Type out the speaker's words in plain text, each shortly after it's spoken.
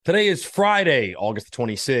Today is Friday, August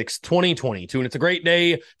 26th, 2022, and it's a great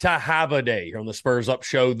day to have a day here on the Spurs Up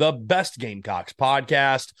Show, the best Gamecocks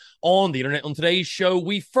podcast on the internet. On today's show,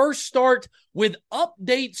 we first start with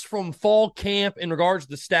updates from fall camp in regards to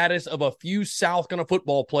the status of a few South Carolina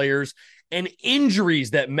football players and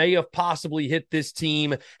injuries that may have possibly hit this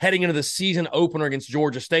team heading into the season opener against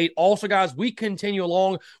Georgia State. Also, guys, we continue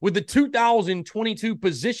along with the 2022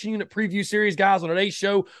 position unit preview series. Guys, on today's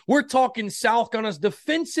show, we're talking South Carolina's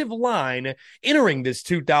defensive line entering this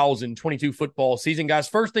 2022 football season. Guys,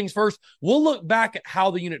 first things first, we'll look back at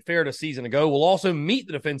how the unit fared a season ago. We'll also meet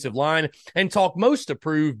the defensive line and talk most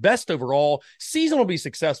approved, best overall. Season will be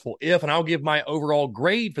successful if, and I'll give my overall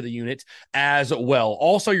grade for the unit as well.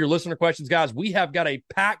 Also, your listener questions. Guys, we have got a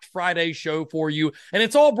packed Friday show for you, and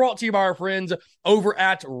it's all brought to you by our friends over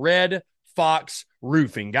at Red Fox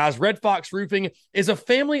Roofing. Guys, Red Fox Roofing is a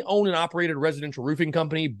family-owned and operated residential roofing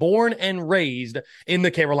company born and raised in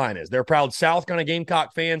the Carolinas. They're proud South Carolina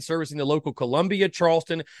Gamecock fans servicing the local Columbia,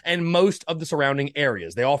 Charleston, and most of the surrounding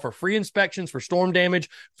areas. They offer free inspections for storm damage,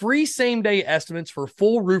 free same-day estimates for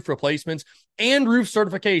full roof replacements, and roof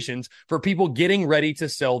certifications for people getting ready to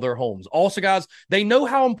sell their homes. Also, guys, they know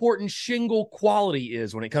how important shingle quality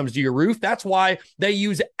is when it comes to your roof. That's why they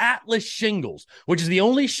use Atlas Shingles, which is the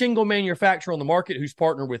only shingle manufacturer on the market who's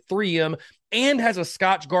partnered with 3M and has a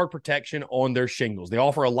Scotch Guard protection on their shingles. They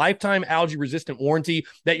offer a lifetime algae-resistant warranty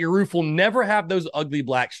that your roof will never have those ugly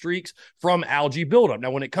black streaks from algae buildup.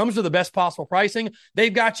 Now, when it comes to the best possible pricing,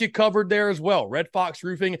 they've got you covered there as well. Red Fox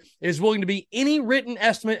Roofing is willing to be any written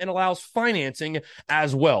estimate and allows financing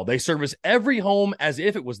as well. They service every home as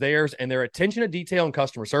if it was theirs, and their attention to detail and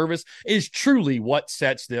customer service is truly what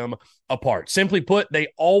sets them apart. Simply put, they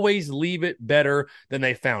always leave it better than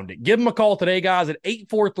they found it. Give them a call today, guys, at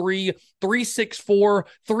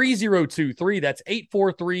 843-364-3023. That's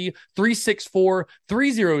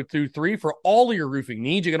 843-364-3023 for all of your roofing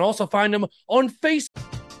needs. You can also find them on Facebook.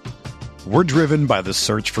 We're driven by the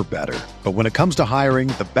search for better. But when it comes to hiring,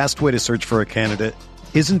 the best way to search for a candidate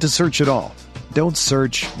isn't to search at all. Don't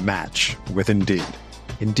search, match with Indeed.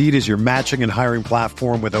 Indeed is your matching and hiring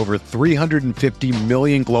platform with over 350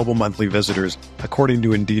 million global monthly visitors, according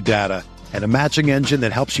to Indeed data, and a matching engine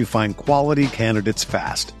that helps you find quality candidates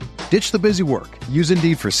fast. Ditch the busy work. Use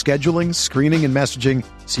Indeed for scheduling, screening, and messaging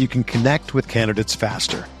so you can connect with candidates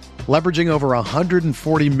faster. Leveraging over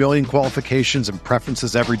 140 million qualifications and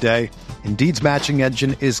preferences every day, Indeed's matching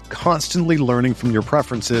engine is constantly learning from your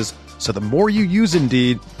preferences, so the more you use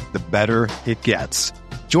Indeed, the better it gets.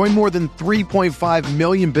 Join more than 3.5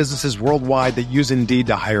 million businesses worldwide that use Indeed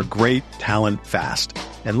to hire great talent fast.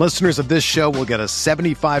 And listeners of this show will get a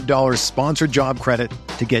 $75 sponsored job credit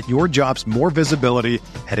to get your jobs more visibility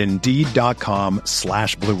at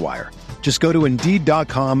Indeed.com/Blue Wire. Just go to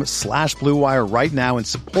Indeed.com/Blue Wire right now and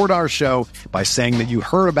support our show by saying that you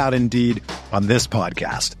heard about Indeed on this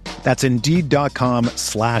podcast. That's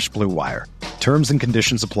Indeed.com/Blue Wire. Terms and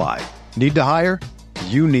conditions apply. Need to hire?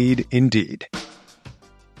 You need Indeed.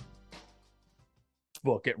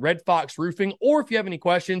 Book at Red Fox Roofing, or if you have any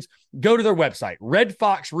questions, go to their website,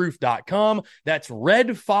 redfoxroof.com. That's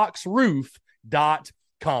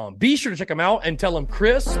redfoxroof.com. Be sure to check them out and tell them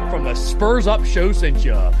Chris from the Spurs Up Show sent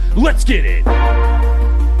you. Let's get it.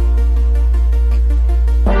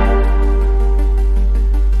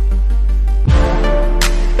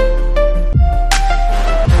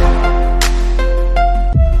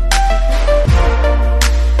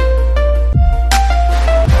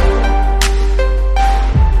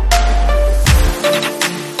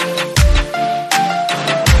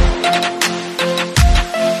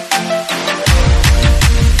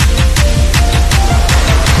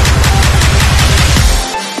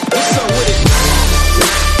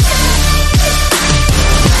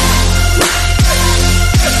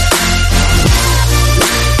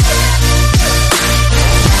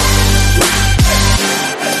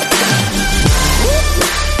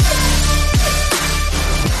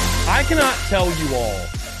 Tell you all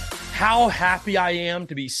how happy I am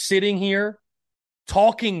to be sitting here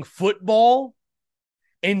talking football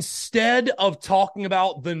instead of talking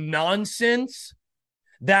about the nonsense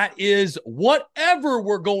that is whatever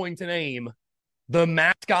we're going to name the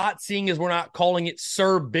mascot, seeing as we're not calling it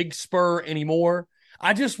Sir Big Spur anymore.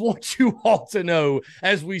 I just want you all to know,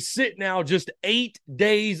 as we sit now just 8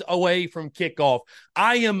 days away from kickoff,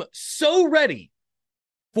 I am so ready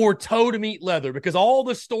for toe to meet leather, because all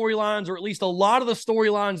the storylines, or at least a lot of the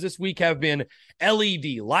storylines this week, have been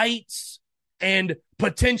LED lights and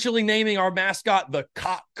potentially naming our mascot the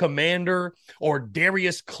Cock Commander or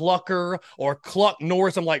Darius Clucker or Cluck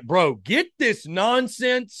Norris. I'm like, bro, get this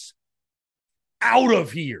nonsense out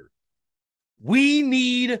of here. We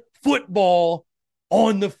need football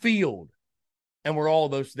on the field. And we're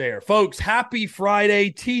almost there. Folks, happy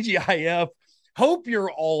Friday, TGIF. Hope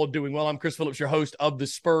you're all doing well. I'm Chris Phillips, your host of the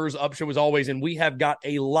Spurs Up Show as always, and we have got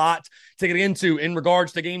a lot to get into in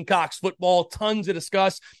regards to Gamecocks football, tons to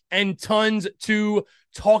discuss and tons to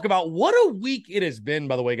talk about. What a week it has been,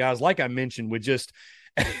 by the way, guys. Like I mentioned, with just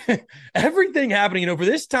everything happening over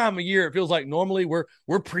this time of year, it feels like normally we're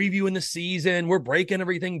previewing the season, we're breaking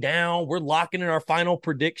everything down, we're locking in our final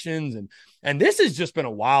predictions, and this has just been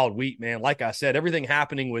a wild week, man. Like I said, everything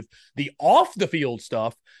happening with the off the field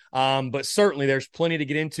stuff, but certainly there's plenty to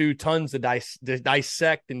get into, tons to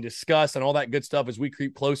dissect and discuss, and all that good stuff as we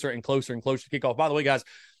creep closer and closer and closer to kickoff. By the way, guys,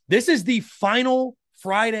 this is the final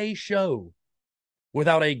Friday show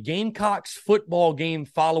without a Gamecocks football game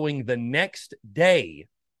following the next day.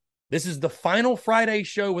 This is the final Friday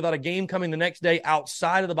show without a game coming the next day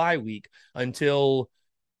outside of the bye week until,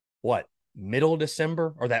 middle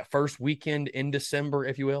December, or that first weekend in December,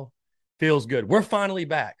 if you will. Feels good. We're finally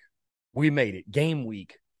back. We made it. Game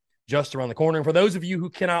week just around the corner. And for those of you who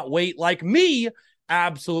cannot wait, like me,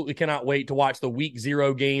 absolutely cannot wait to watch the week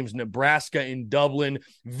 0 games. Nebraska in Dublin.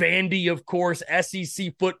 Vandy, of course.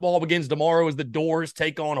 SEC football begins tomorrow as the Doors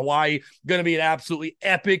take on Hawaii. Going to be an absolutely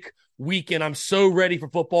epic weekend. I'm so ready for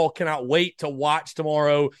football. Cannot wait to watch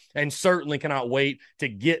tomorrow, and certainly cannot wait to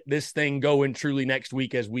get this thing going truly next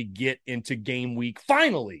week as we get into game week.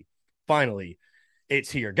 Finally, it's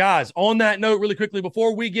here. Guys, on that note, really quickly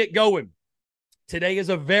before we get going, today is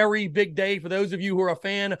a very big day for those of you who are a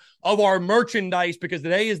fan of our merchandise, because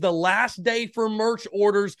today is the last day for merch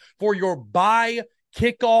orders for your bye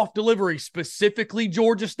kickoff delivery, specifically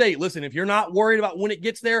Georgia State. Listen, if you're not worried about when it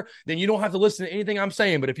gets there, then you don't have to listen to anything I'm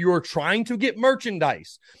saying. But if you are trying to get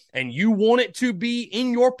merchandise and you want it to be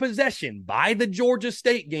in your possession by the Georgia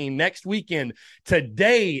State game next weekend,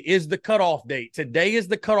 today is the cutoff date. Today is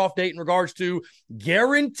the cutoff date in regards to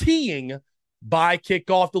guaranteeing by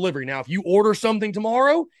kickoff delivery. Now, if you order something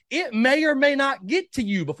tomorrow, it may or may not get to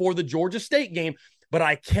you before the Georgia State game, but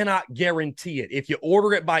I cannot guarantee it. If you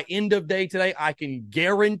order it by end of day today, I can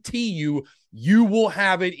guarantee you will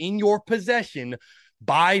have it in your possession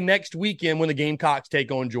by next weekend when the Gamecocks take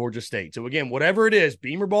on Georgia State. So again, whatever it is,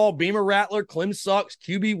 Beamer Ball, Beamer Rattler, Clem Sucks,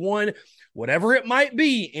 QB1, whatever it might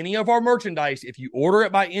be, any of our merchandise, if you order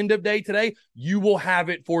it by end of day today, you will have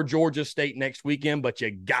it for Georgia State next weekend, but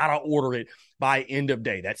you gotta order it by end of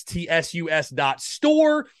day. That's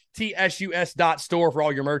tsus.store, tsus.store for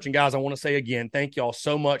all your merch. And guys, I want to say again, thank y'all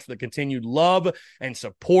so much for the continued love and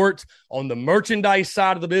support on the merchandise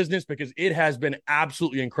side of the business, because it has been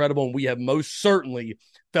absolutely incredible, and we have most certainly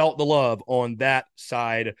felt the love on that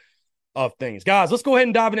side of things. Guys, let's go ahead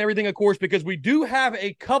and dive into everything, of course, because we do have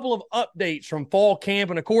a couple of updates from fall camp.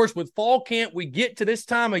 And of course, with fall camp, we get to this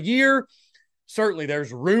time of year, certainly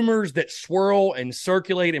there's rumors that swirl and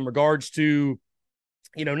circulate in regards to,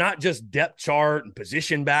 not just depth chart and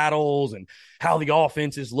position battles and how the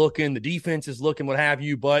offense is looking, the defense is looking, what have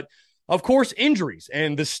you, but of course, injuries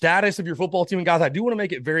and the status of your football team. And guys, I do want to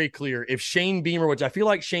make it very clear, if Shane Beamer, which I feel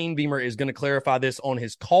like Shane Beamer is going to clarify this on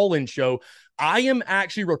his call-in show, I am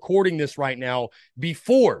actually recording this right now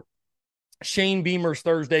before Shane Beamer's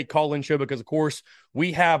Thursday call-in show, because of course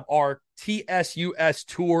we have our TSUS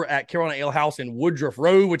tour at Carolina Ale House in Woodruff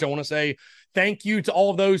Road, which I want to say thank you to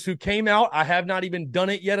all of those who came out. I have not even done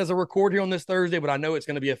it yet as a record here on this Thursday, but I know it's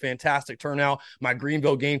going to be a fantastic turnout. My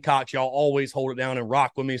Greenville Gamecocks, y'all always hold it down and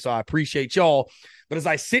rock with me, so I appreciate y'all. But as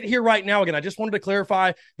I sit here right now, again, I just wanted to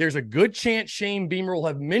clarify, there's a good chance Shane Beamer will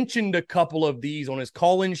have mentioned a couple of these on his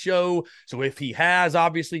call-in show. So if he has,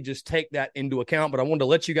 obviously just take that into account. But I wanted to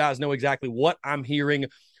let you guys know exactly what I'm hearing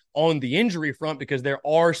on the injury front, because there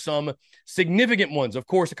are some significant ones. Of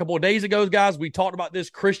course, a couple of days ago, guys, we talked about this.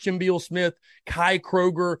 Christian Beal-Smith, Kai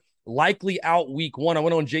Kroger, likely out week 1. I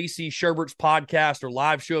went on JC Sherbert's podcast, or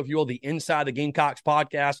live show, if you will, the Inside the Gamecocks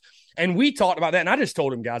podcast, and we talked about that. And I just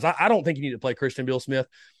told him, guys, I don't think you need to play Christian Beal-Smith.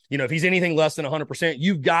 If he's anything less than 100%,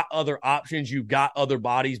 you've got other options. You've got other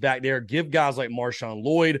bodies back there. Give guys like Marshawn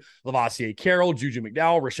Lloyd, Lavassier Carroll, Juju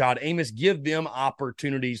McDowell, Rashad Amos, give them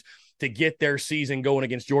opportunities to get their season going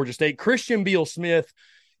against Georgia State. Christian Beal-Smith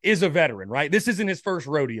is a veteran, right? This isn't his first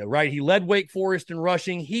rodeo, right? He led Wake Forest in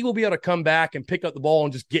rushing. He will be able to come back and pick up the ball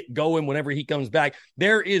and just get going whenever he comes back.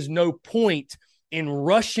 There is no point in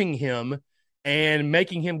rushing him and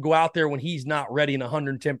making him go out there when he's not ready and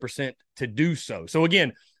 110% to do so. So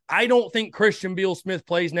again, I don't think Christian Beal-Smith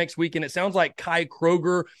plays next week, and it sounds like Kai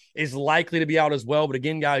Kroger is likely to be out as well. But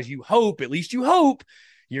again, guys, at least you hope,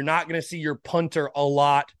 you're not going to see your punter a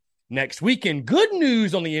lot next weekend. Good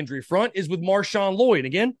news on the injury front is with Marshawn Lloyd.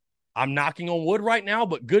 Again, I'm knocking on wood right now,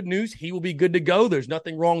 but good news, he will be good to go. There's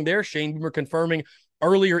nothing wrong there. Shane Beamer confirming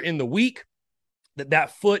earlier in the week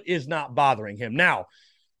that foot is not bothering him. Now,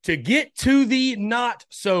 to get to the not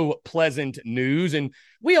so pleasant news, and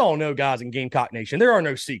we all know, guys, in Gamecock Nation, there are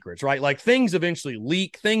no secrets, right? Like, things eventually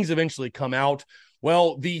leak, things eventually come out.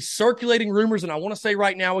 Well, the circulating rumors, and I want to say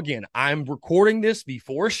right now, again, I'm recording this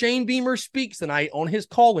before Shane Beamer speaks tonight on his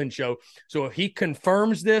call-in show. So if he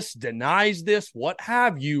confirms this, denies this, what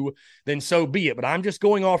have you, then so be it. But I'm just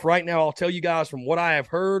going off right now. I'll tell you guys from what I have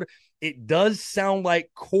heard, it does sound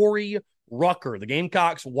like Corey Rucker, the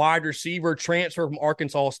Gamecocks wide receiver transfer from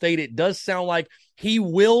Arkansas State. It does sound like he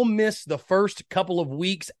will miss the first couple of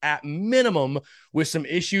weeks at minimum with some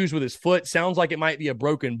issues with his foot. Sounds like it might be a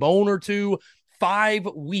broken bone or two. 5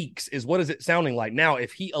 weeks is what is it sounding like. Now,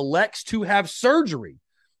 if he elects to have surgery,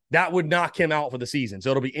 that would knock him out for the season. So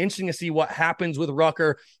it'll be interesting to see what happens with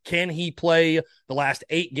Rucker. Can he play the last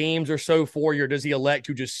 8 games or so for you, or does he elect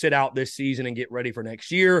to just sit out this season and get ready for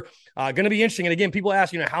next year? Going to be interesting. And again, people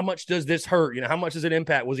ask, how much does this hurt? How much does it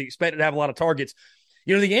impact? Was he expected to have a lot of targets?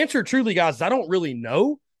 The answer truly, guys, is I don't really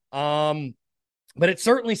know. But it's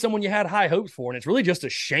certainly someone you had high hopes for, and it's really just a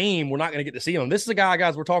shame we're not going to get to see him. This is a guy,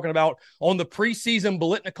 guys, we're talking about on the preseason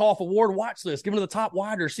Biletnikoff Award watch list, given to the top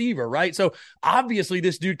wide receiver, right? So obviously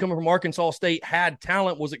this dude coming from Arkansas State had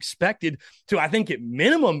talent, was expected to, I think, at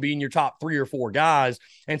minimum be in your top 3 or 4 guys.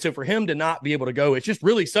 And so for him to not be able to go, it's just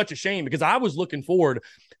really such a shame, because I was looking forward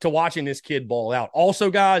to watching this kid ball out.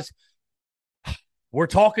 Also, guys, we're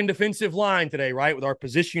talking defensive line today, right, with our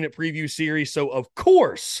position unit preview series. So, of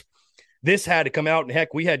course, this had to come out, and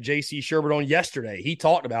heck, we had J.C. Sherbert on yesterday. He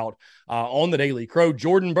talked about on the Daily Crow,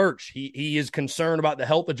 Jordan Burch. He is concerned about the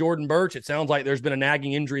health of Jordan Burch. It sounds like there's been a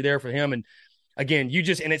nagging injury there for him. And again,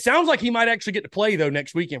 and it sounds like he might actually get to play, though,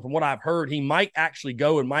 next weekend. From what I've heard, he might actually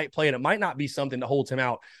go and might play, and it might not be something that holds him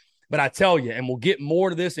out. But I tell you, and we'll get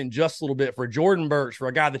more to this in just a little bit, for Jordan Burch, for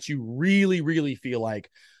a guy that you really, really feel like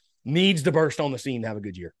needs to burst on the scene to have a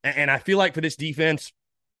good year. And I feel like for this defense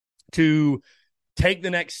to take the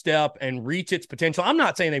next step and reach its potential. I'm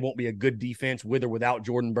not saying they won't be a good defense with or without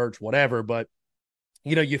Jordan Burch, whatever, but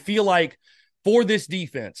you feel like for this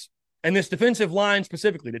defense and this defensive line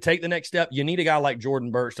specifically to take the next step, you need a guy like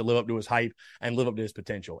Jordan Burch to live up to his hype and live up to his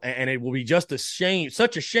potential. And it will be just a shame,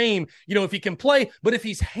 such a shame, if he can play, but if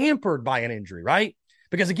he's hampered by an injury, right?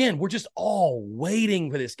 Because, again, we're just all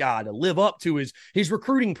waiting for this guy to live up to his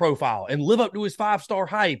recruiting profile and live up to his 5-star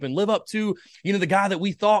hype and live up to, the guy that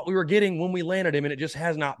we thought we were getting when we landed him, and it just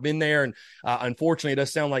has not been there. And unfortunately, it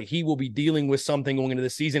does sound like he will be dealing with something going into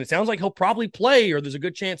this season. It sounds like he'll probably play, or there's a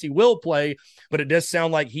good chance he will play, but it does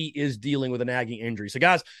sound like he is dealing with a nagging injury. So,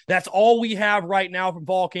 guys, that's all we have right now from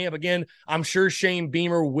fall camp. Again, I'm sure Shane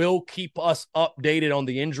Beamer will keep us updated on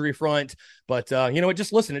the injury front. But, it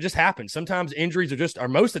just happens. Sometimes injuries or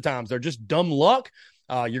most of the times, they're just dumb luck.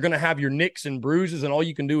 You're going to have your nicks and bruises, and all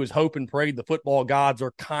you can do is hope and pray the football gods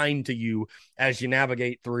are kind to you as you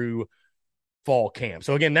navigate through fall camp.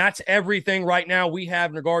 So, again, that's everything right now we have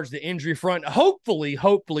in regards to the injury front. Hopefully,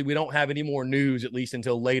 we don't have any more news, at least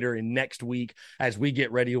until later in next week, as we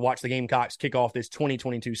get ready to watch the Gamecocks kick off this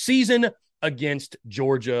 2022 season against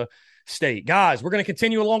Georgia State. Guys, we're going to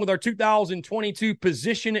continue along with our 2022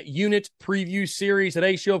 position unit preview series.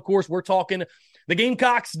 Today's show, of course, we're talking the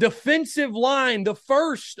Gamecocks defensive line, the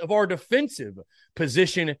first of our defensive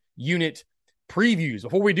position unit previews.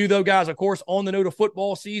 Before we do, though, guys, of course, on the note of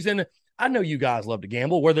football season, I know you guys love to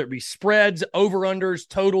gamble, whether it be spreads, over-unders,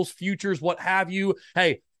 totals, futures, what have you.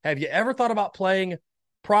 Hey, have you ever thought about playing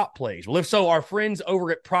prop plays? Well, if so, our friends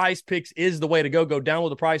over at Prize Picks is the way to go. Go download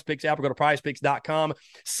the Prize Picks app or go to prizepicks.com.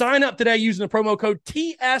 Sign up today using the promo code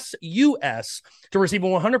TSUS to receive a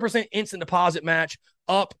 100% instant deposit match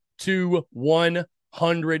up to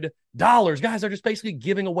 $100. Guys, they're just basically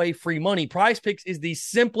giving away free money. Prize Picks is the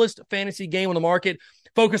simplest fantasy game on the market,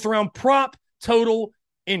 focused around prop total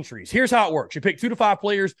entries. Here's how it works. You pick 2 to 5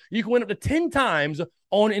 players. You can win up to 10 times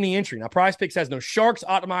on any entry. Now, Prize Picks has no sharks,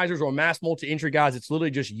 optimizers, or mass multi-entry, guys. It's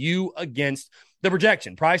literally just you against the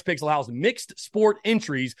projection. Prize Picks allows mixed sport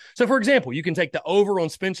entries. So, for example, you can take the over on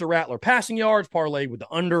Spencer Rattler passing yards, parlay with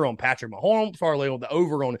the under on Patrick Mahomes, parlay with the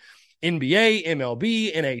over on NBA,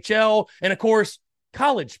 MLB, NHL, and, of course,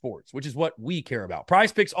 college sports, which is what we care about.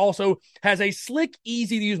 Prize Picks also has a slick,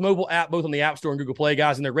 easy-to-use mobile app, both on the App Store and Google Play,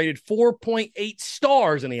 guys, and they're rated 4.8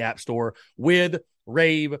 stars in the App Store with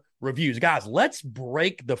rave reviews. Guys, let's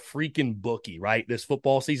break the freaking bookie, right, this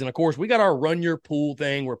football season. Of course, we got our run your pool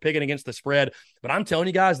thing. We're picking against the spread, but I'm telling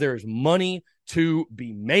you guys, there's money to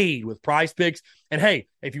be made with Prize Picks. And, hey,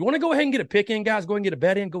 if you want to go ahead and get a pick in, guys, go ahead and get a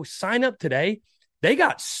bet in. Go sign up today. They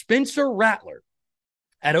got Spencer Rattler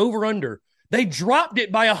at over-under. They dropped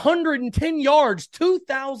it by 110 yards,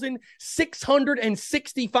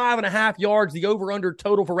 2,665 and a half yards, the over-under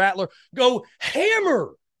total for Rattler. Go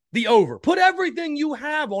hammer the over. Put everything you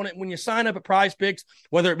have on it when you sign up at Prize Picks,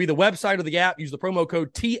 whether it be the website or the app. Use the promo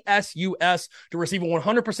code TSUS to receive a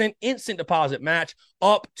 100% instant deposit match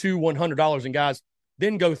up to $100. And guys,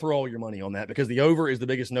 then go throw all your money on that because the over is the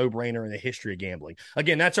biggest no-brainer in the history of gambling.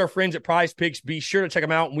 Again, that's our friends at Prize Picks. Be sure to check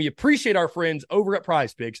them out. And we appreciate our friends over at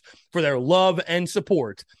Prize Picks for their love and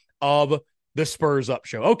support of the Spurs Up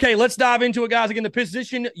Show. Okay, let's dive into it, guys. Again, the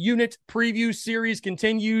position unit preview series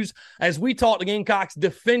continues as we talk the Gamecocks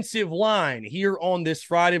defensive line here on this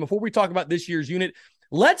Friday. Before we talk about this year's unit,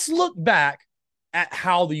 let's look back at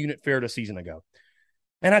how the unit fared a season ago.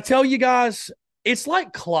 And I tell you guys, it's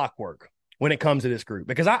like clockwork when it comes to this group,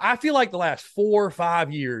 because I feel like the last 4 or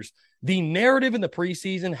 5 years, the narrative in the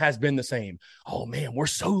preseason has been the same. Oh, man, we're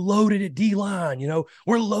so loaded at D-line,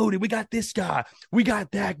 We're loaded. We got this guy. We got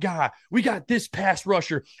that guy. We got this pass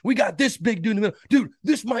rusher. We got this big dude in the middle. Dude,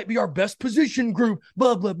 this might be our best position group,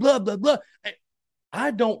 blah, blah, blah, blah, blah. I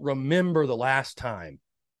don't remember the last time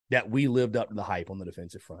that we lived up to the hype on the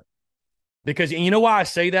defensive front. Because, and you know why I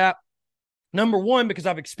say that? Number one, because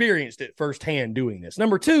I've experienced it firsthand doing this.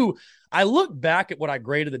 Number two, I look back at what I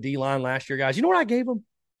graded the D-line last year, guys. You know what I gave them?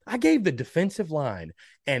 I gave the defensive line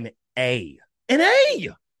an A. An A!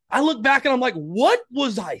 I look back and I'm like, what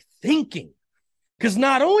was I thinking? Because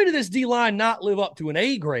not only did this D-line not live up to an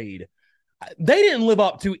A grade, they didn't live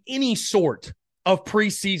up to any sort of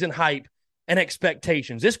preseason hype and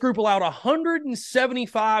expectations. This group allowed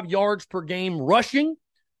 175 yards per game rushing,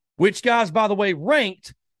 which, guys, by the way,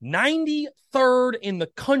 ranked 93rd in the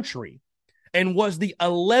country and was the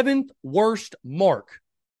 11th worst mark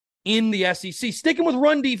in the SEC. Sticking with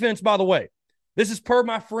run defense, by the way. This is per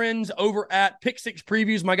my friends over at Pick Six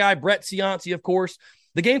Previews, my guy Brett Cianci, of course.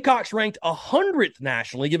 The Gamecocks ranked 100th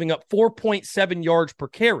nationally, giving up 4.7 yards per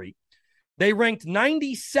carry. They ranked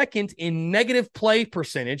 92nd in negative play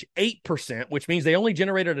percentage, 8%, which means they only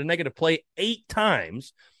generated a negative play 8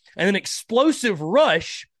 times. And an explosive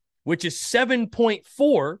rush, which is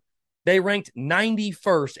 7.4, they ranked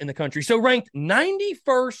 91st in the country. So ranked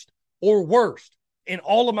 91st or worst in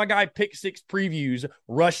all of my guy Pick Six Previews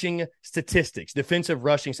rushing statistics, defensive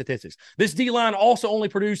rushing statistics. This D-line also only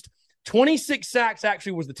produced 26 sacks,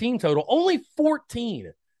 actually was the team total. Only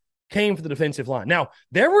 14 came for the defensive line. Now,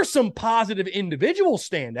 there were some positive individual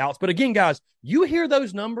standouts, but again, guys, you hear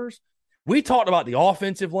those numbers. We talked about the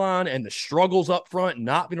offensive line and the struggles up front,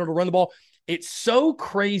 not being able to run the ball. It's so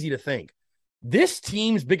crazy to think. This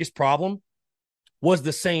team's biggest problem was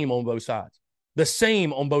the same on both sides. The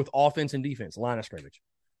same on both offense and defense. Line of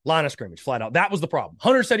scrimmage, flat out. That was the problem.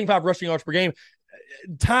 175 rushing yards per game,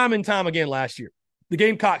 time and time again last year. The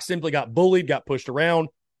Gamecocks simply got bullied, got pushed around,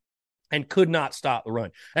 and could not stop the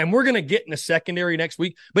run. And we're going to get in the secondary next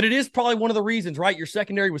week, but it is probably one of the reasons, right? Your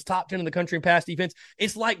secondary was top 10 in the country in pass defense.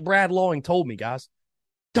 It's like Brad Lawing told me, guys.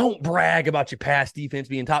 Don't brag about your pass defense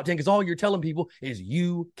being top 10 because all you're telling people is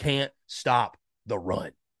you can't stop the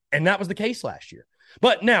run. And that was the case last year.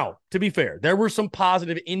 But now, to be fair, there were some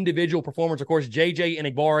positive individual performance. Of course, J.J.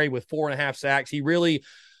 Enagbare with 4.5 sacks. He really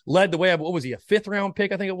led the way. What was he, a 5th-round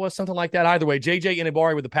pick? I think it was, something like that. Either way, J.J.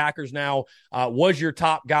 Enagbare with the Packers now was your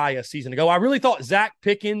top guy a season ago. I really thought Zach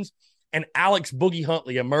Pickens and Alex Boogie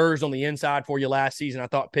Huntley emerged on the inside for you last season. I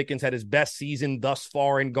thought Pickens had his best season thus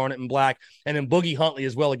far in Garnet and Black. And then Boogie Huntley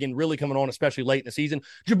as well, again, really coming on, especially late in the season.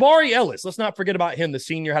 Jabari Ellis, let's not forget about him. The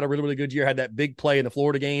senior had a really, really good year, had that big play in the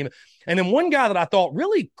Florida game. And then one guy that I thought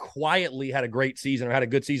really quietly had a great season or had a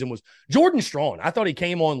good season was Jordan Strachan. I thought he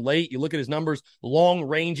came on late. You look at his numbers, long,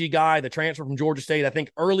 rangy guy, the transfer from Georgia State. I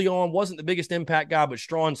think early on wasn't the biggest impact guy, but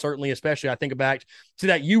Strachan certainly, especially I think back to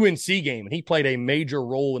that UNC game, and he played a major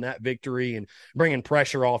role in that victory and bringing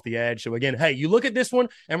pressure off the edge. So again, hey, you look at this one,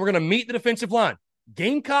 and we're going to meet the defensive line.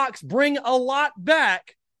 Gamecocks bring a lot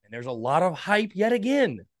back, and there's a lot of hype yet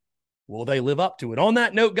again. Will they live up to it? On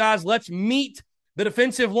that note, guys, let's meet the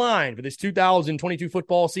defensive line for this 2022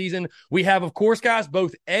 football season. We have, of course, guys,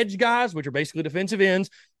 both edge guys, which are basically defensive ends,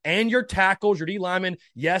 and your tackles, your D linemen.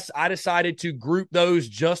 Yes, I decided to group those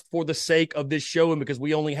just for the sake of this show and because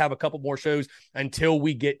we only have a couple more shows until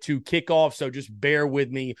we get to kickoff, so just bear with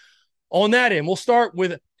me on that end. We'll start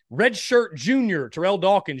with redshirt junior Terrell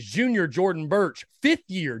Dawkins, junior Jordan Birch, 5th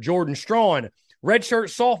year Jordan Strachan, redshirt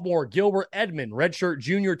sophomore Gilbert Edmond, redshirt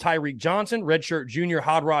junior Tyreek Johnson, redshirt junior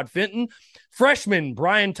Hodrod Fenton, freshman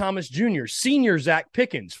Brian Thomas Jr., senior Zach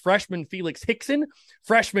Pickens, freshman Felix Hickson,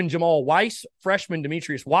 freshman Jamal Weiss, freshman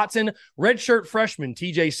Demetrius Watson, redshirt freshman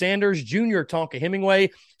TJ Sanders, junior Tonka Hemingway,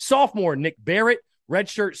 sophomore Nick Barrett,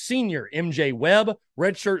 redshirt senior MJ Webb,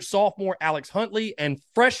 redshirt sophomore Alex Huntley, and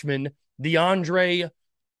freshman DeAndre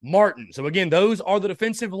Martin. So again, those are the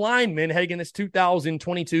defensive linemen heading in this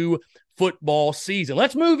 2022 football season.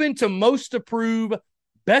 Let's move into most approved,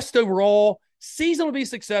 best overall. Season will be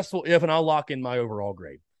successful if, and I'll lock in my overall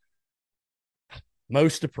grade.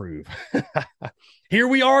 Most approved. Here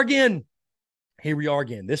we are again.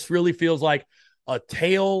 This really feels like a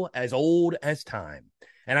tale as old as time.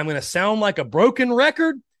 And I'm going to sound like a broken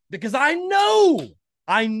record because I know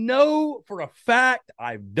for a fact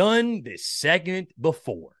I've done this segment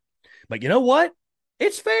before. But you know what?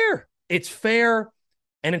 It's fair. It's fair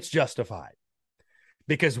and it's justified.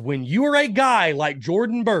 Because when you are a guy like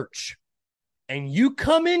Jordan Burch and you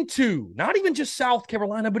come into not even just South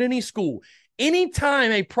Carolina, but any school,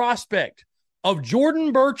 anytime a prospect of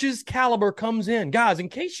Jordan Burch's caliber comes in, guys, in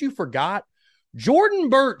case you forgot, Jordan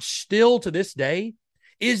Burch still to this day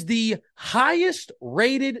is the highest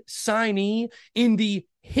rated signee in the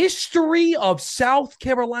history of South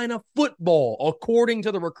Carolina football, according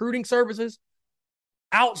to the recruiting services,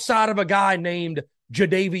 outside of a guy named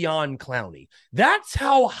Jadeveon Clowney. That's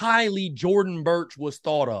how highly Jordan Burch was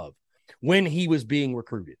thought of when he was being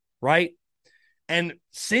recruited, right? And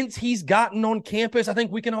since he's gotten on campus, I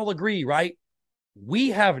think we can all agree, right? We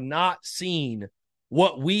have not seen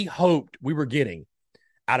what we hoped we were getting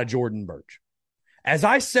out of Jordan Burch. As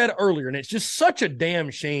I said earlier, and it's just such a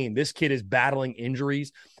damn shame this kid is battling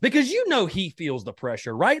injuries because you know he feels the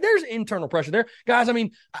pressure, right? There's internal pressure there. Guys, I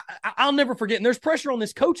mean, I'll never forget, and there's pressure on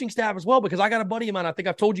this coaching staff as well because I got a buddy of mine, I think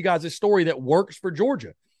I've told you guys this story, that works for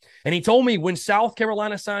Georgia. And he told me when South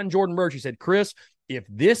Carolina signed Jordan Burch, he said, Chris, if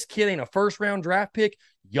this kid ain't a first-round draft pick,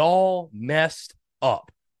 y'all messed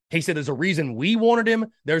up. He said, there's a reason we wanted him.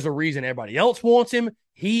 There's a reason everybody else wants him.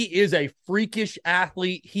 He is a freakish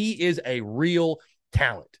athlete. He is a real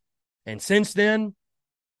talent. And since then,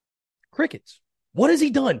 crickets. What has he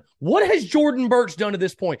done? What has Jordan Burch done to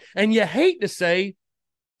this point? And you hate to say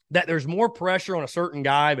that there's more pressure on a certain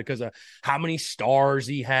guy because of how many stars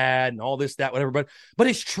he had and all this, that, whatever. But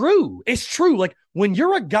it's true. It's true. Like when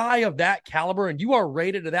you're a guy of that caliber and you are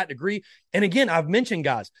rated to that degree, and again, I've mentioned,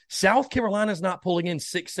 guys, South Carolina's not pulling in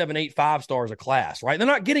 6, 7, 8, 5-stars a class, right? They're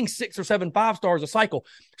not getting 6 or 7 5-stars a cycle.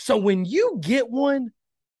 So when you get one,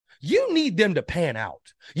 you need them to pan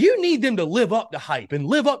out. You need them to live up to hype and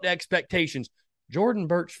live up to expectations. Jordan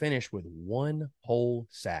Burch finished with 1 whole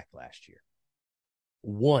sack last year.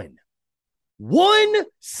 One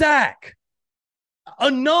sack. A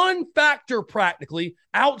non-factor practically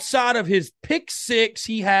outside of his pick 6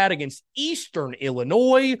 he had against Eastern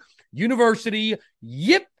Illinois University.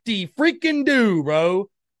 Yip-de freaking do, bro.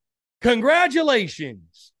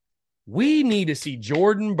 Congratulations. We need to see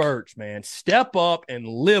Jordan Burch, man, step up and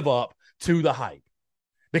live up to the hype.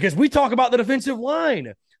 Because we talk about the defensive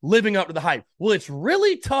line living up to the hype. Well, it's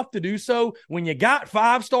really tough to do so when you got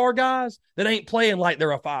 5-star guys that ain't playing like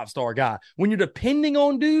they're a 5-star guy. When you're depending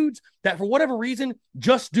on dudes that for whatever reason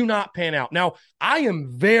just do not pan out. Now, I am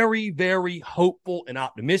very, very hopeful and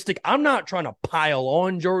optimistic. I'm not trying to pile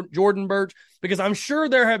on Jordan Burch because I'm sure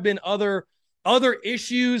there have been other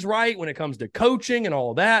issues, right, when it comes to coaching and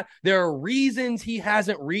all that. There are reasons he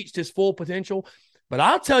hasn't reached his full potential. But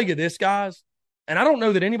I'll tell you this, guys, and I don't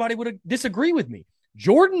know that anybody would disagree with me.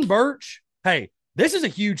 Jordan Burch, hey, this is a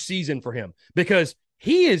huge season for him because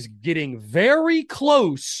he is getting very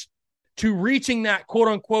close to reaching that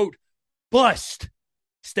quote-unquote bust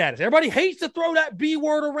status. Everybody hates to throw that B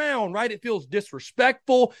word around, right? It feels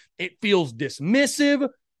disrespectful. It feels dismissive,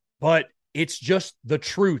 but it's just the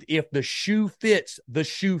truth. If the shoe fits, the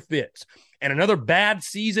shoe fits. And another bad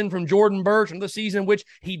season from Jordan Burch, another season in which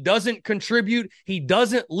he doesn't contribute, he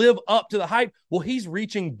doesn't live up to the hype. Well, he's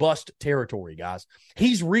reaching bust territory, guys.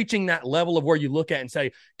 He's reaching that level of where you look at and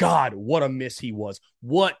say, God, what a miss he was.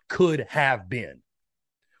 What could have been?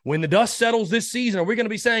 When the dust settles this season, are we going to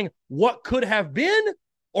be saying what could have been?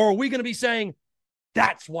 Or are we going to be saying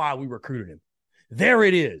that's why we recruited him? There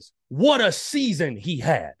it is. What a season he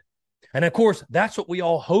had. And of course, that's what we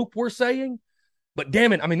all hope we're saying. But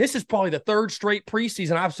damn it, I mean, this is probably the 3rd straight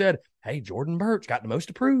preseason I've said, hey, Jordan Burch got the most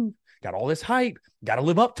to prove, got all this hype, got to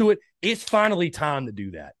live up to it. It's finally time to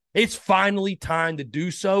do that. It's finally time to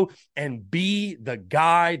do so and be the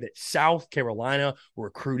guy that South Carolina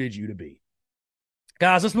recruited you to be.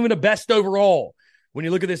 Guys, let's move into best overall. When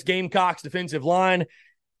you look at this Gamecocks defensive line,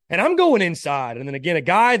 and I'm going inside. And then again, a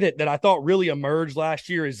guy that I thought really emerged last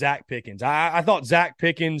year is Zach Pickens. I thought Zach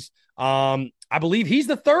Pickens, I believe he's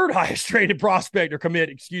the 3rd highest rated prospect or commit,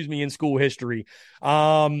 in school history.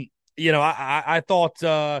 I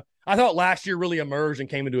thought I thought last year really emerged and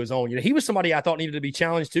came into his own. He was somebody I thought needed to be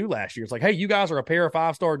challenged too last year. It's like, hey, you guys are a pair of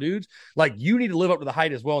 5-star dudes. Like, you need to live up to the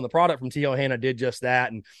height as well. And the product from T.O. Hanna did just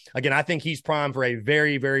that. And again, I think he's primed for a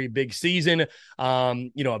very, very big season.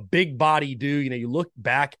 A big body dude. You look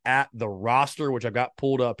back at the roster, which I've got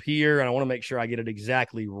pulled up here, and I want to make sure I get it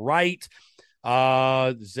exactly right.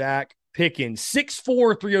 Zach Pickens,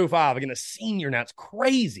 6'4", 305. Again, a senior now. It's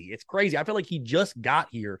crazy. It's crazy. I feel like he just got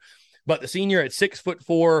here. But the senior at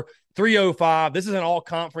 6'4", 305. This is an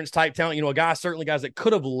all-conference type talent. Guys that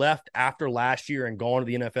could have left after last year and gone to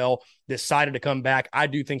the NFL decided to come back. I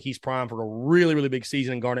do think he's primed for a really, really big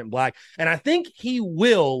season in Garnet and Black. And I think he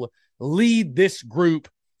will lead this group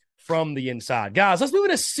from the inside. Guys, let's move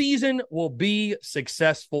into season will be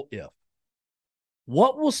successful if.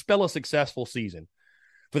 What will spell a successful season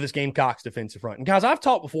for this Gamecocks defensive front? And guys, I've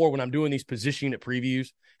talked before when I'm doing these position unit previews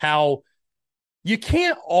how you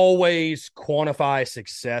can't always quantify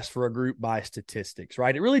success for a group by statistics,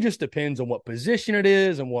 right? It really just depends on what position it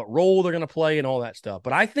is and what role they're going to play and all that stuff.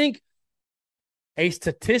 But I think a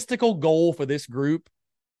statistical goal for this group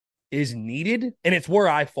is needed, and it's where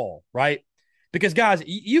I fall, right? Because guys,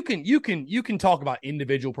 you can talk about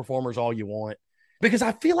individual performers all you want, because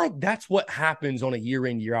I feel like that's what happens on a year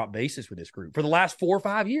in, year out basis with this group for the last 4 or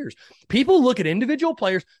 5 years. People look at individual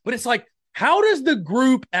players, but it's like, how does the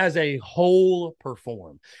group as a whole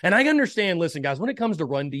perform? And I understand, listen, guys, when it comes to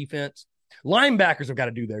run defense, linebackers have got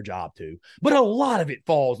to do their job too. But a lot of it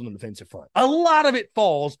falls on the defensive front. A lot of it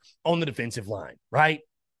falls on the defensive line, right?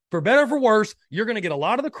 For better or for worse, you're going to get a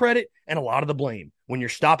lot of the credit and a lot of the blame when you're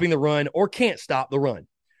stopping the run or can't stop the run,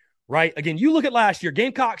 right? Again, you look at last year,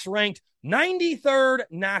 Gamecocks ranked 93rd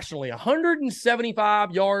nationally,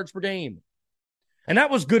 175 yards per game. And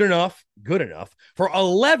that was good enough for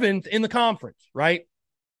 11th in the conference, right?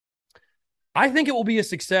 I think it will be a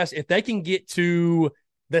success if they can get to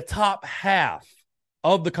the top half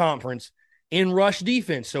of the conference in rush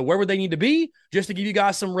defense. So where would they need to be? Just to give you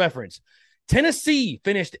guys some reference. Tennessee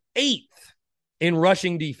finished 8th in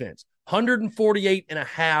rushing defense,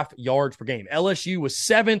 148.5 yards per game. LSU was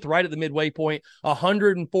 7th right at the midway point,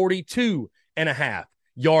 142.5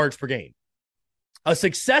 yards per game. A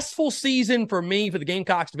successful season for me for the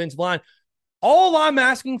Gamecocks defensive line, all I'm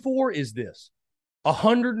asking for is this: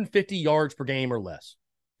 150 yards per game or less.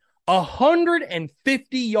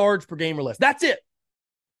 150 yards per game or less. That's it.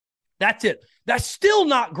 That's it. That's still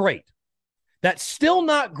not great. That's still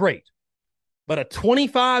not great. But a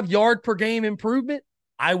 25 yard per game improvement,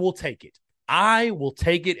 I will take it. I will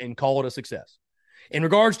take it and call it a success. In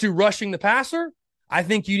regards to rushing the passer, I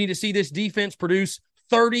think you need to see this defense produce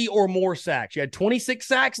 30 or more sacks. You had 26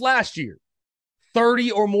 sacks last year.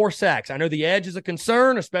 30 or more sacks. I know the edge is a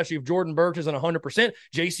concern, especially if Jordan Burch isn't 100%.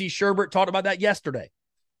 J.C. Sherbert talked about that yesterday,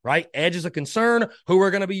 right? Edge is a concern. Who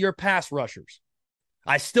are going to be your pass rushers?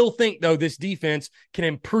 I still think, though, this defense can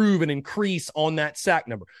improve and increase on that sack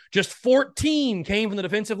number. Just 14 came from the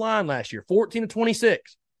defensive line last year, 14 to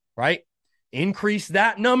 26, right? Increase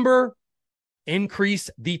that number, increase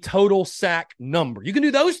the total sack number. You can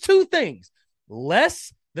do those two things.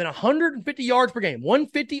 Less than 150 yards per game,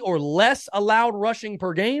 150 or less allowed rushing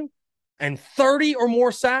per game, and 30 or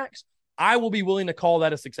more sacks, I will be willing to call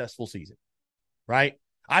that a successful season, right?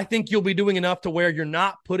 I think you'll be doing enough to where you're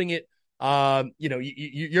not putting it,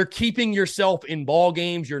 you're keeping yourself in ball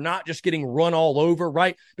games. You're not just getting run all over,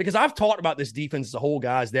 right? Because I've talked about this defense as a whole,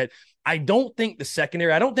 guys, that I don't think the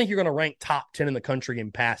secondary, I don't think you're going to rank top 10 in the country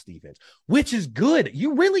in pass defense, which is good.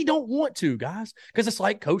 You really don't want to, guys, because it's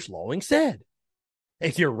like Coach Lawing said.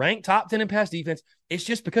 If you're ranked top 10 in pass defense, it's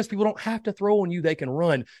just because people don't have to throw on you, they can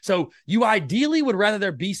run. So you ideally would rather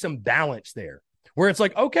there be some balance there where it's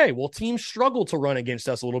like, okay, well, teams struggle to run against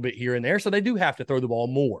us a little bit here and there, so they do have to throw the ball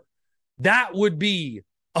more. That would be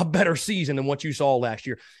a better season than what you saw last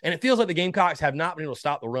year. And it feels like the Gamecocks have not been able to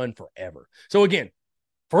stop the run forever. So again,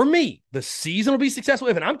 for me, the season will be successful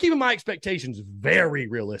if, and I'm keeping my expectations very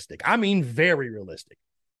realistic. I mean, very realistic.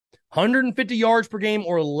 150 yards per game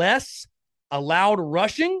or less allowed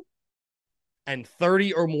rushing, and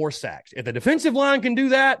 30 or more sacks. If the defensive line can do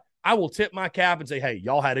that, I will tip my cap and say, hey,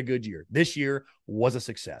 y'all had a good year. This year was a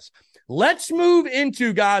success. Let's move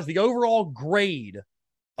into, guys, the overall grade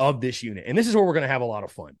of this unit. And this is where we're going to have a lot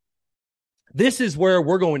of fun. This is where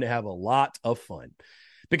we're going to have a lot of fun.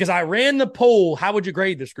 Because I ran the poll, how would you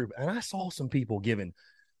grade this group? And I saw some people giving,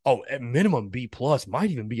 at minimum B+,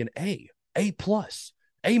 might even be an A+, A+,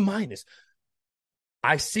 A-.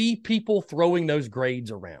 I see people throwing those grades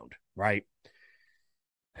around, right?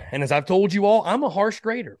 And as I've told you all, I'm a harsh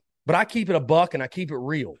grader, but I keep it a buck and I keep it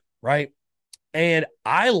real, right? And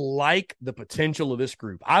I like the potential of this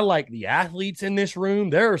group. I like the athletes in this room.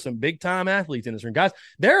 There are some big-time athletes in this room. Guys,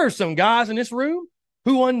 there are some guys in this room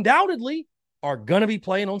who undoubtedly are going to be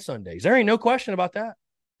playing on Sundays. There ain't no question about that,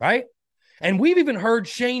 right? And we've even heard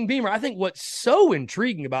Shane Beamer. I think what's so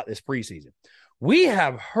intriguing about this preseason, we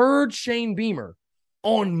have heard Shane Beamer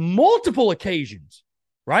on multiple occasions,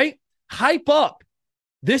 right, hype up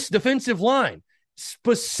this defensive line,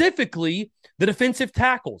 specifically the defensive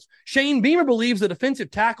tackles. Shane Beamer believes the defensive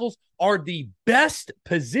tackles are the best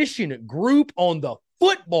position group on the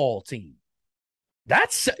football team.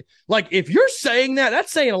 That's like, if you're saying that,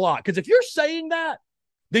 that's saying a lot. Because if you're saying that,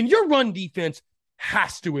 then your run defense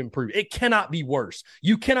has to improve. It cannot be worse.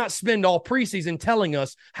 You cannot spend all preseason telling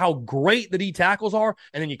us how great the D tackles are,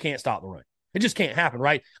 and then you can't stop the run. It just can't happen,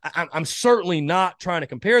 right? I'm certainly not trying to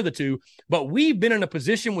compare the two, but we've been in a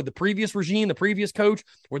position with the previous regime, the previous coach,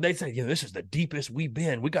 where they say, this is the deepest we've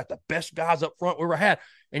been. We got the best guys up front we ever had.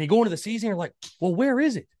 And you go into the season, you're like, well, where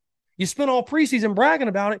is it? You spent all preseason bragging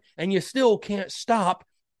about it, and you still can't stop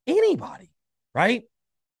anybody, right?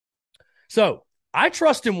 So I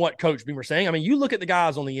trust in what Coach Beamer's saying. I mean, you look at the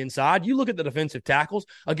guys on the inside. You look at the defensive tackles,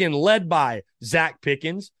 again, led by Zach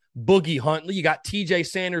Pickens, Boogie Huntley. You got TJ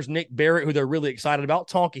Sanders, Nick Barrett, who they're really excited about,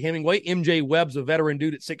 Tonka Hemingway, MJ Webb's a veteran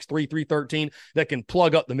dude at 6'3", 313 that can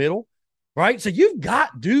plug up the middle, right? So you've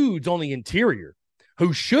got dudes on the interior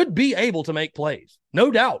who should be able to make plays.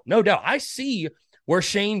 No doubt, no doubt. I see where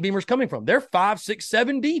Shane Beamer's coming from. They're 5, 6,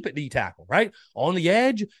 7 deep at D tackle, right? On the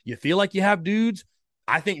edge, you feel like you have dudes.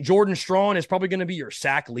 I think Jordan Strawn is probably going to be your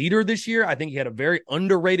sack leader this year. I think he had a very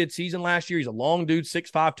underrated season last year. He's a long dude,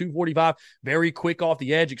 6'5", 245, very quick off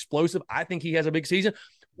the edge, explosive. I think he has a big season.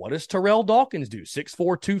 What does Terrell Dawkins do?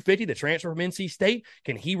 6'4", 250, the transfer from NC State.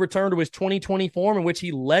 Can he return to his 2020 form in which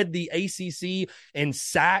he led the ACC in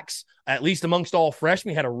sacks, at least amongst all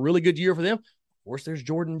freshmen? He had a really good year for them. Of course, there's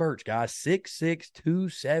Jordan Burch, guys, 6'6",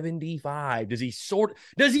 275.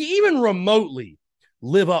 Does he even remotely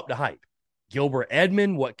live up to hype? Gilbert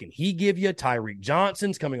Edmond, what can he give you? Tyreek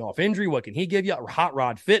Johnson's coming off injury. What can he give you? Hot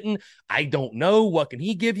Rod Fitton, I don't know. What can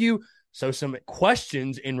he give you? So some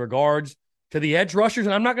questions in regards to the edge rushers.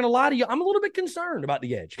 And I'm not going to lie to you, I'm a little bit concerned about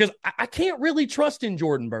the edge because I can't really trust in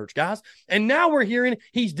Jordan Burch, guys. And now we're hearing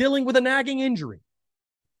he's dealing with a nagging injury.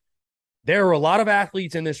 There are a lot of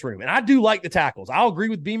athletes in this room, and I do like the tackles. I'll agree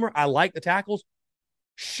with Beamer. I like the tackles.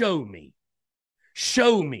 Show me.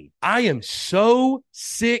 Show me. I am so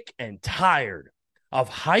sick and tired of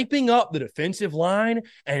hyping up the defensive line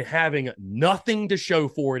and having nothing to show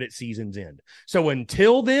for it at season's end. So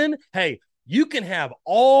until then, hey, you can have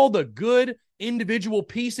all the good individual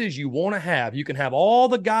pieces you want to have. You can have all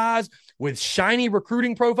the guys with shiny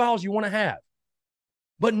recruiting profiles you want to have.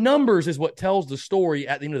 But numbers is what tells the story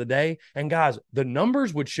at the end of the day. And guys, the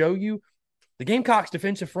numbers would show you the Gamecocks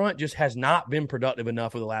defensive front just has not been productive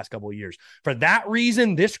enough for the last couple of years. For that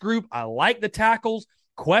reason, this group, I like the tackles,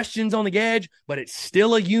 questions on the edge, but it's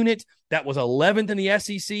still a unit that was 11th in the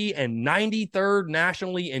SEC and 93rd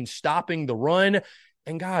nationally in stopping the run.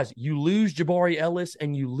 And guys, you lose Jabari Ellis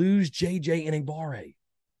and you lose JJ Enagbare.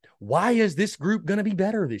 Why is this group going to be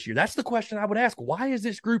better this year? That's the question I would ask. Why is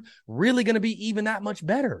this group really going to be even that much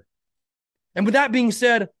better? And with that being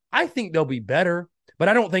said, I think they'll be better. But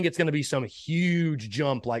I don't think it's going to be some huge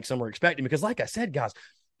jump like some are expecting because, like I said, guys,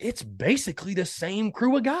 it's basically the same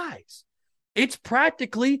crew of guys. It's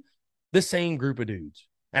practically the same group of dudes.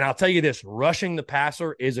 And I'll tell you this, rushing the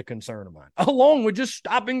passer is a concern of mine, along with just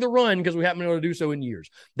stopping the run because we haven't been able to do so in years.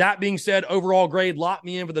 That being said, overall grade, lock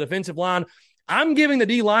me in for the defensive line. I'm giving the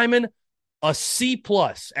D lineman a C+.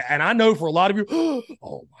 And I know for a lot of you,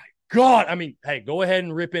 oh, my God. I mean, hey, go ahead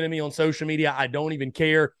and rip into me on social media. I don't even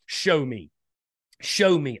care. Show me.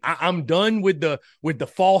 Show me. I'm done with the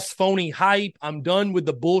false, phony hype. I'm done with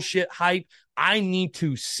the bullshit hype. I need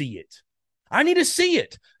to see it. I need to see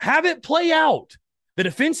it. Have it play out. The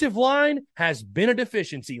defensive line has been a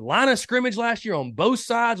deficiency. Line of scrimmage last year on both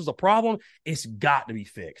sides was a problem. It's got to be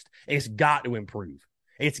fixed. It's got to improve.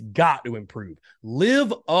 It's got to improve.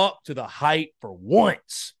 Live up to the hype for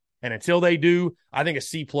once. And until they do, I think a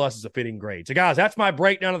C+ is a fitting grade. So, guys, that's my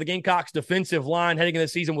breakdown of the Gamecocks defensive line heading into the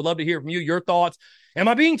season. Would love to hear from you, your thoughts. Am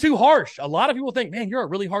I being too harsh? A lot of people think, man, you're a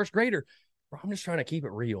really harsh grader. Bro, I'm just trying to keep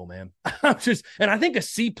it real, man. And I think a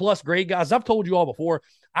C+ grade, guys, I've told you all before,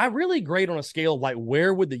 I really grade on a scale of like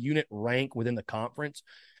where would the unit rank within the conference.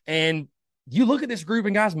 And you look at this group,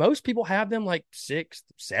 and guys, most people have them like 6th,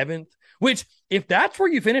 7th, which if that's where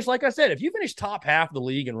you finish, like I said, if you finish top half of the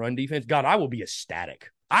league in run defense, God, I will be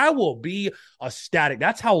ecstatic. I will be ecstatic.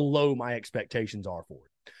 That's how low my expectations are for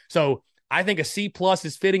it. So I think a C+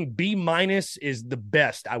 is fitting. B- is the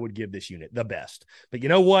best I would give this unit, the best. But you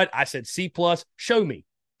know what? I said C+. Show me.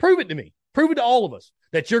 Prove it to me. Prove it to all of us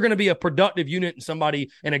that you're going to be a productive unit and somebody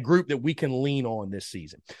in a group that we can lean on this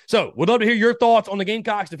season. So we'd love to hear your thoughts on the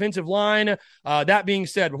Gamecocks defensive line. That being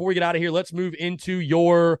said, before we get out of here, let's move into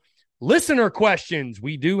your listener questions.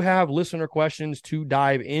 We do have listener questions to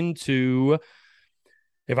dive into.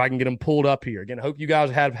 If I can get them pulled up here. Again, I hope you guys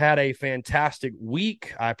have had a fantastic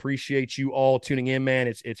week. I appreciate you all tuning in, man.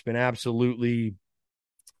 It's been absolutely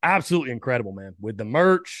incredible, man. With the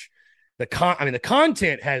merch, the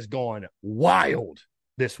content has gone wild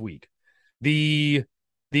this week. The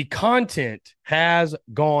content has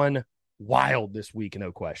gone wild this week,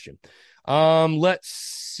 no question. Let's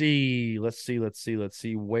see.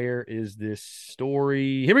 Where is this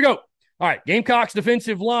story? Here we go. All right, Gamecocks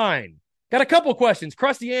defensive line. Got a couple questions.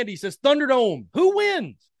 Krusty Andy says, Thunderdome, who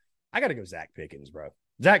wins? I got to go Zach Pickens, bro.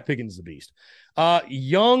 Zach Pickens is a beast.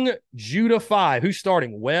 Young Judah 5, who's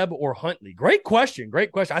starting, Webb or Huntley? Great question. I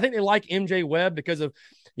think they like MJ Webb because of,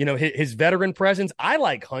 his veteran presence. I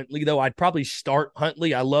like Huntley, though. I'd probably start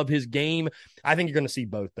Huntley. I love his game. I think you're going to see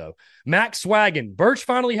both, though. Max Swaggin, Birch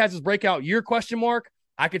finally has his breakout year, ?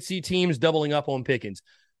 I could see teams doubling up on Pickens.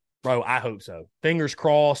 Bro, I hope so. Fingers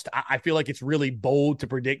crossed. I feel like it's really bold to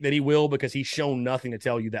predict that he will because he's shown nothing to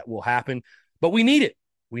tell you that will happen. But we need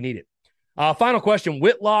it. Final question.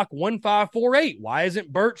 Whitlock 1548. Why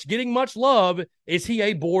isn't Birch getting much love? Is he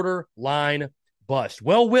a borderline bust?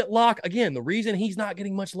 Well, Whitlock, again, the reason he's not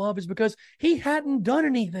getting much love is because he hadn't done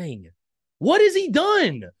anything. What has he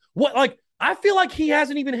done? I feel like he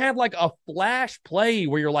hasn't even had like a flash play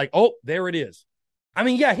where you're like, oh, there it is. I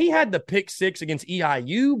mean, yeah, he had the pick 6 against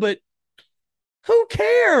EIU, but who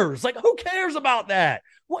cares? Who cares about that?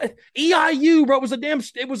 What EIU, bro,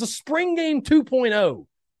 it was a spring game 2.0.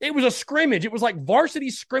 It was a scrimmage. It was like varsity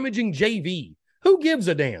scrimmaging JV. Who gives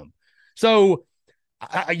a damn? So,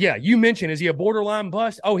 yeah, you mentioned, is he a borderline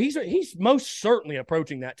bust? Oh, he's most certainly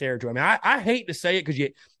approaching that territory. I mean, I hate to say it because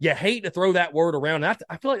you hate to throw that word around. I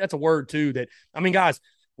feel like that's a word, too, that, I mean, guys,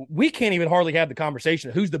 we can't even hardly have the conversation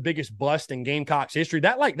of who's the biggest bust in Gamecocks history.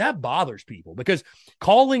 That bothers people because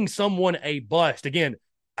calling someone a bust, again,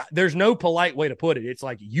 there's no polite way to put it. It's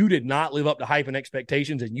like you did not live up to hype and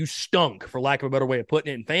expectations and you stunk, for lack of a better way of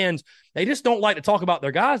putting it. And fans, they just don't like to talk about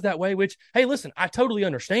their guys that way, which, hey, listen, I totally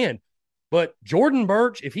understand. But Jordan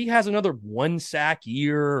Birch, if he has another 1 sack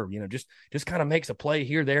year, or, just kind of makes a play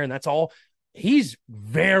here, there, and that's all, he's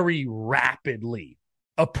very rapidly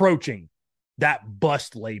approaching that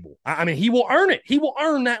bust label. I mean, he will earn it. He will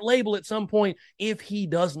earn that label at some point if he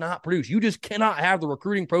does not produce. You just cannot have the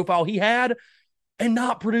recruiting profile he had and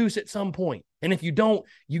not produce at some point. And if you don't,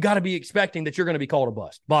 you got to be expecting that you're going to be called a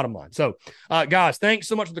bust, bottom line. So, guys, thanks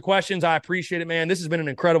so much for the questions. I appreciate it, man. This has been an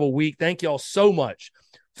incredible week. Thank you all so much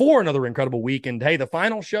for another incredible week. And, hey, the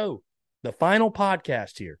final show, the final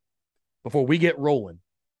podcast here before we get rolling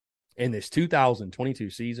in this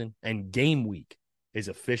 2022 season and game week is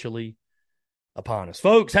officially upon us.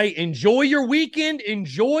 Folks, hey, enjoy your weekend.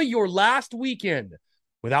 Enjoy your last weekend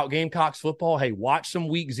without Gamecocks football. Hey, watch some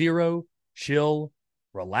week 0, chill,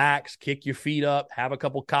 relax, kick your feet up, have a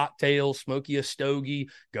couple cocktails, smoke you a stogie,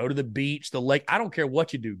 go to the beach, the lake. I don't care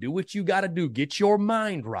what you do. Do what you got to do. Get your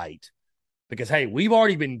mind right. Because, hey, we've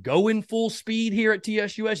already been going full speed here at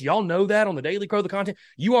TSUS. Y'all know that on the Daily Crow, the content.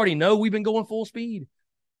 You already know we've been going full speed.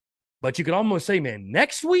 But you could almost say, man,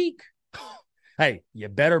 next week, hey, you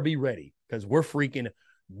better be ready. Because we're freaking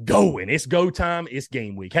going. It's go time. It's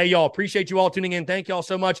game week. Hey, y'all, appreciate you all tuning in. Thank y'all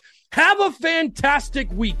so much. Have a fantastic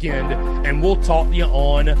weekend, and we'll talk to you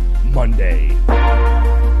on Monday.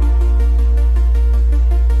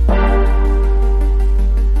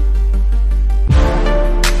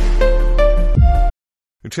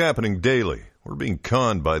 It's happening daily. We're being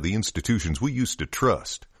conned by the institutions we used to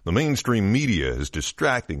trust. The mainstream media is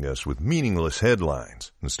distracting us with meaningless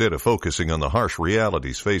headlines instead of focusing on the harsh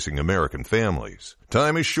realities facing American families.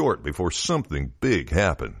 Time is short before something big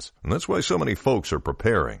happens, and that's why so many folks are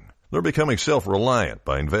preparing. They're becoming self-reliant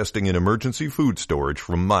by investing in emergency food storage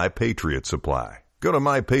from My Patriot Supply. Go to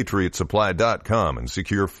MyPatriotSupply.com and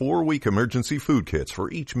secure 4-week emergency food kits for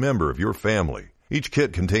each member of your family. Each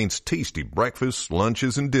kit contains tasty breakfasts,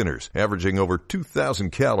 lunches, and dinners, averaging over 2,000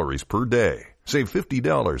 calories per day. Save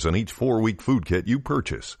 $50 on each 4-week food kit you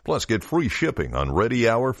purchase. Plus, get free shipping on Ready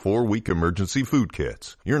Hour 4-week emergency food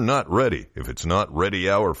kits. You're not ready if it's not Ready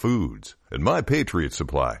Hour Foods. At My Patriot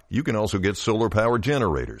Supply, you can also get solar power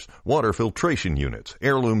generators, water filtration units,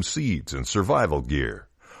 heirloom seeds, and survival gear.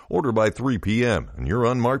 Order by 3 p.m. and your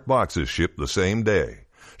unmarked boxes ship the same day.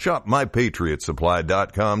 Shop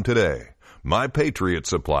MyPatriotSupply.com today.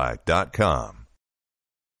 MyPatriotSupply.com.